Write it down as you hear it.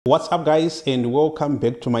What's up, guys, and welcome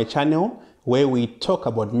back to my channel where we talk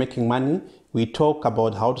about making money. We talk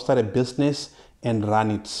about how to start a business and run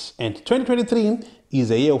it. And 2023 is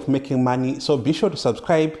a year of making money, so be sure to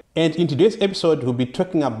subscribe. And in today's episode, we'll be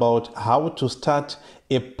talking about how to start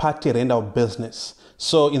a party rental business.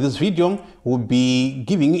 So in this video, we'll be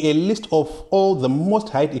giving you a list of all the most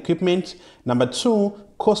hired equipment. Number 2,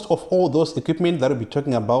 cost of all those equipment that we'll be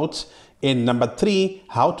talking about. And number 3,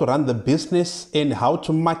 how to run the business and how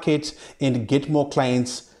to market and get more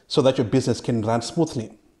clients so that your business can run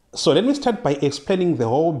smoothly. So let me start by explaining the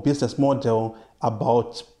whole business model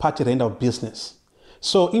about party rental business.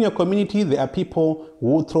 So in your community, there are people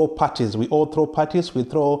who throw parties. We all throw parties. We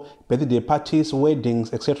throw birthday parties,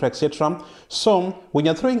 weddings, etc., etc. So when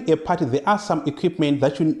you're throwing a party, there are some equipment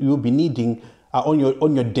that you'll be needing on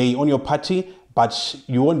your day, on your party, but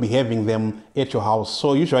you won't be having them at your house.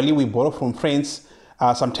 So usually we borrow from friends.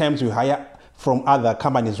 Sometimes we hire from other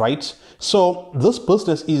companies, right? So this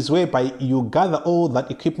business is whereby you gather all that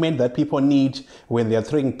equipment that people need when they are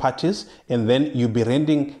throwing parties, and then you'll be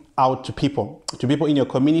renting out to people in your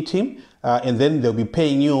community, and then they'll be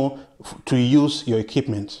paying you to use your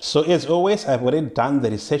equipment. So as always, I've already done the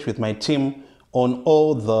research with my team on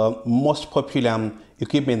all the most popular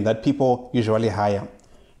equipment that people usually hire.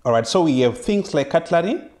 All right, so we have things like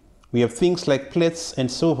cutlery, we have things like plates and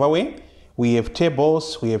silverware, we have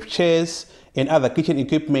tables, we have chairs, and other kitchen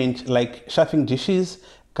equipment like chafing dishes,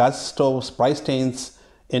 gas stoves, braai stands,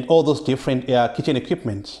 and all those different kitchen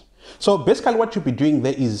equipment. So basically what you'll be doing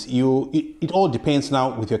there is it all depends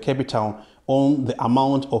now with your capital on the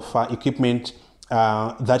amount of equipment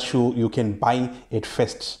that you can buy at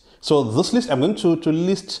first. So this list, I'm going to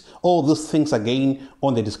list all these things again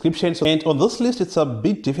on the description. And on this list, it's a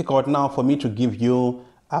bit difficult now for me to give you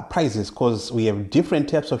prices because we have different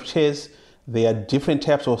types of chairs. There are different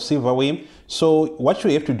types of silverware. So what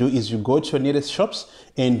you have to do is you go to your nearest shops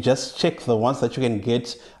and just check the ones that you can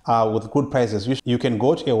get with good prices. You can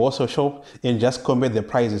go to a wholesale shop and just compare the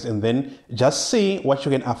prices and then just see what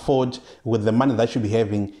you can afford with the money that you'll be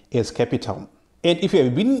having as capital. And if you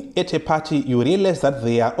have been at a party, you realize that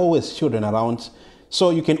there are always children around. So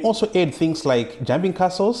you can also add things like jumping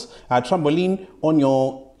castles, a trampoline on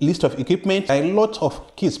your list of equipment. There are a lot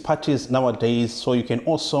of kids parties nowadays, so you can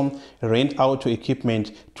also rent out your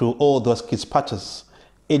equipment to all those kids parties.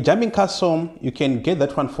 A jumping castle, you can get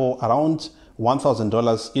that one for around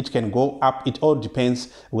 $1,000. It can go up. It all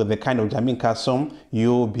depends with the kind of jumping castle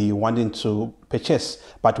you'll be wanting to purchase.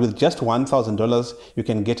 But with just $1,000, you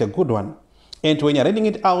can get a good one. And when you're renting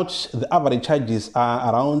it out, the average charges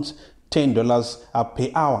are around $10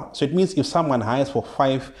 per hour. So it means if someone hires for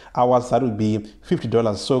 5 hours, that would be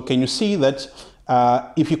 $50. So can you see that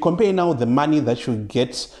if you compare now the money that you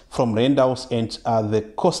get from rentals and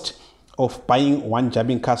the cost of buying one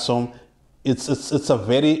jumping castle, it's a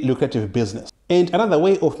very lucrative business. And another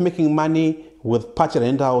way of making money with party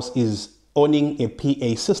rentals is owning a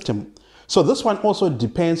PA system. So this one also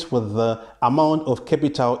depends with the amount of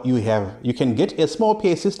capital you have. You can get a small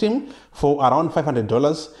PA system for around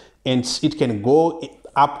 $500 and it can go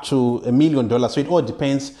up to $1 million. So it all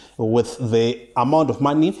depends with the amount of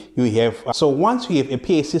money you have. So once you have a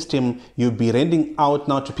PA system, you'll be renting out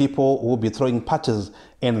now to people who will be throwing parties,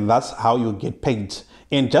 and that's how you get paid.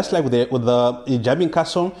 And just like with the jumping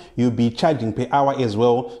castle, you'll be charging per hour as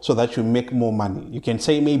well so that you make more money. You can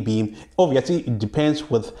say maybe, obviously it depends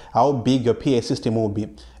with how big your PA system will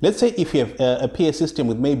be. Let's say if you have a PA system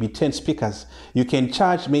with maybe 10 speakers, you can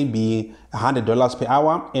charge maybe $100 per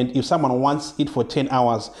hour. And if someone wants it for 10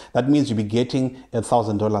 hours, that means you'll be getting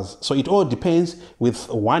 $1,000. So it all depends with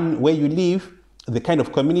one, where you live, the kind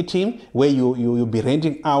of community where you'll be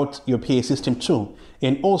renting out your PA system to,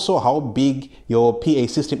 and also how big your PA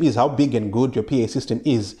system is, how big and good your PA system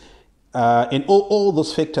is. And all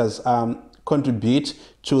those factors contribute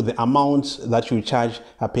to the amount that you charge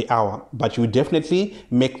per hour. But you definitely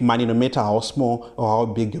make money no matter how small or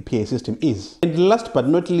how big your PA system is. And last but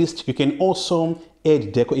not least, you can also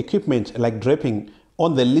add deco equipment like draping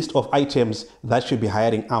on the list of items that you'll be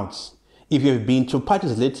hiring out. If you've been to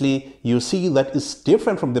parties lately, you see that it's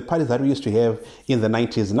different from the parties that we used to have in the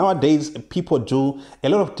 90s. Nowadays, people do a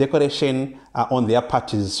lot of decoration on their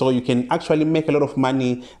parties. So you can actually make a lot of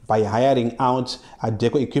money by hiring out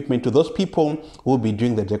deco equipment to those people who will be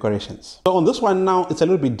doing the decorations. So on this one now, it's a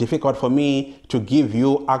little bit difficult for me to give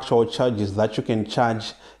you actual charges that you can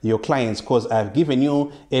charge your clients because I've given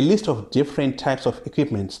you a list of different types of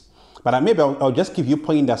equipment. But maybe I'll just give you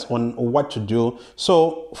pointers on what to do.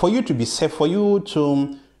 So for you to be safe, for you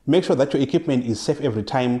to make sure that your equipment is safe every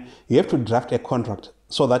time, you have to draft a contract.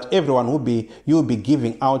 so that everyone you'll be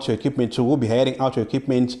giving out your equipment to, will be hiring out your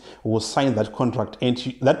equipment, will sign that contract. And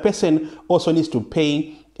that person also needs to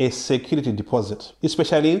pay a security deposit,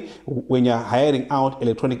 especially when you're hiring out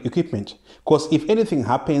electronic equipment. Because if anything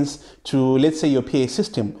happens to, let's say, your PA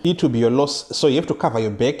system, it will be your loss. So you have to cover your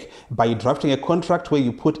back by drafting a contract where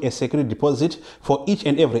you put a security deposit for each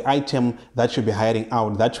and every item that you'll be hiring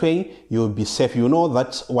out. That way, you'll be safe. You know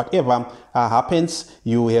that whatever happens,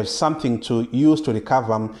 you have something to use to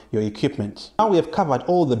recover your equipment. Now we have covered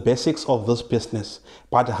all the basics of this business.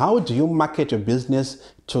 But how do you market your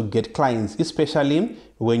business to get clients, especially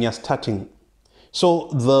when you're starting? So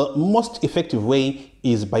the most effective way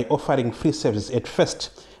is by offering free services at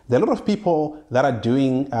first. There are a lot of people that are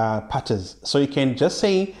doing parties. So you can just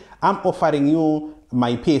say, I'm offering you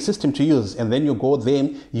my PA system to use, and then you go there,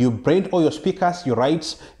 you brand all your speakers, you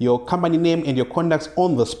write your company name and your contacts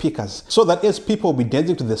on the speakers, so that as people will be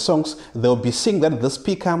dancing to the songs, they'll be seeing that the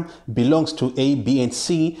speaker belongs to A, B, and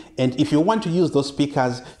C. And if you want to use those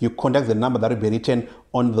speakers, you contact the number that will be written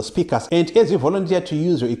on the speakers. And as you volunteer to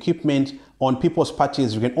use your equipment on people's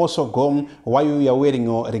parties, you can also go while you are wearing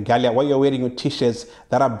your regalia, while you're wearing your t-shirts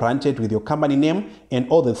that are branded with your company name and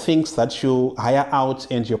all the things that you hire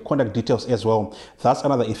out and your contact details as well. That's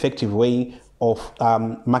another effective way of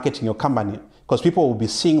marketing your company, because people will be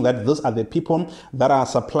seeing that these are the people that are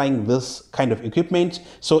supplying this kind of equipment.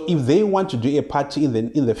 So if they want to do a party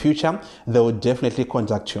in the future, they will definitely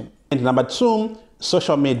contact you. And number two,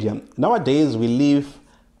 social media. Nowadays, we live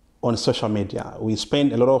on social media. We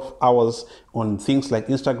spend a lot of hours on things like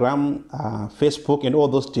Instagram, Facebook, and all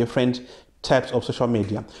those different types of social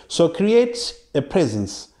media. So create a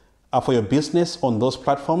presence for your business on those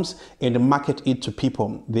platforms and market it to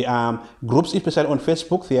people. There are groups, especially on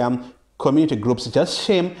Facebook, there are community groups. Just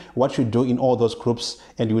share what you do in all those groups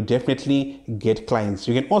and you will definitely get clients.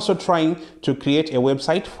 You can also try to create a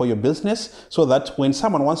website for your business so that when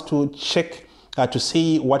someone wants to check to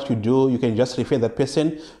see what you do, you can just refer that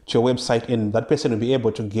person to your website and that person will be able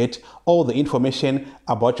to get all the information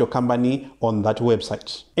about your company on that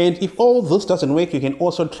website. And if all this doesn't work, you can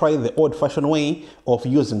also try the old-fashioned way of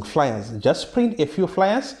using flyers. Just print a few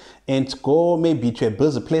flyers and go maybe to a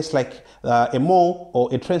busy place like a mall or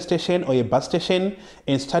a train station or a bus station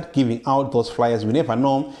and start giving out those flyers. You never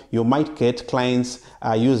know, you might get clients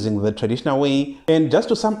using the traditional way. And just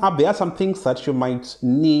to sum up, there are some things that you might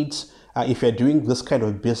need if you're doing this kind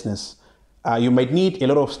of business. You might need a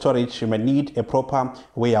lot of storage, you might need a proper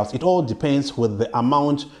warehouse. It all depends with the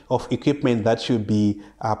amount of equipment that you'll be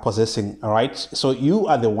possessing, all right? So you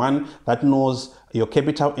are the one that knows your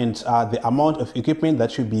capital and the amount of equipment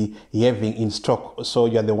that you'll be having in stock. So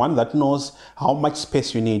you're the one that knows how much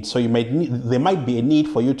space you need. So there might be a need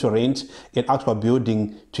for you to rent an actual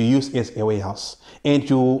building to use as a warehouse. And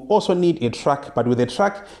you also need a truck, but with a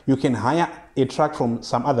truck, you can hire a truck from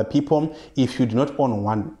some other people if you do not own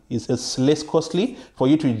one. It's less costly for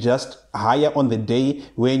you to just hire on the day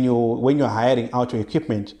when you're hiring out your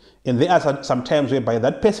equipment. And there are some times whereby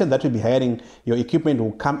that person that will be hiring your equipment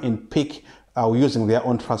will come and pick using their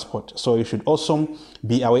own transport. So you should also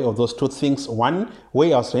be aware of those two things. One,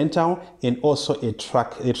 warehouse rental, and also a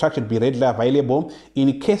truck. The truck should be readily available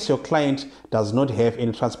in case your client does not have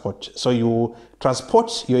any transport. So you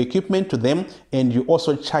transport your equipment to them and you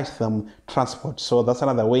also charge them transport. So that's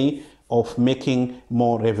another way of making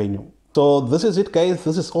more revenue. So this is it, guys.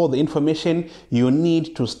 This is all the information you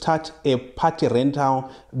need to start a party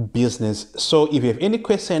rental business. So if you have any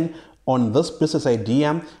question on this business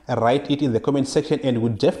idea, write it in the comment section and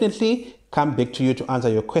we'll definitely come back to you to answer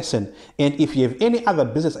your question. And if you have any other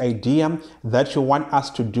business idea that you want us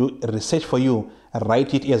to do research for you,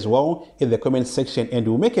 write it as well in the comment section and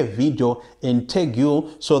we'll make a video and tag you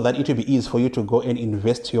so that it will be easy for you to go and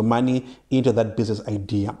invest your money into that business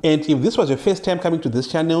idea. And if this was your first time coming to this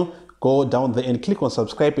channel, go down there and click on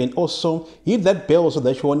subscribe and also hit that bell so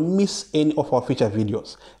that you won't miss any of our future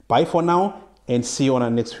videos. Bye for now and see you on our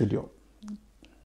next video.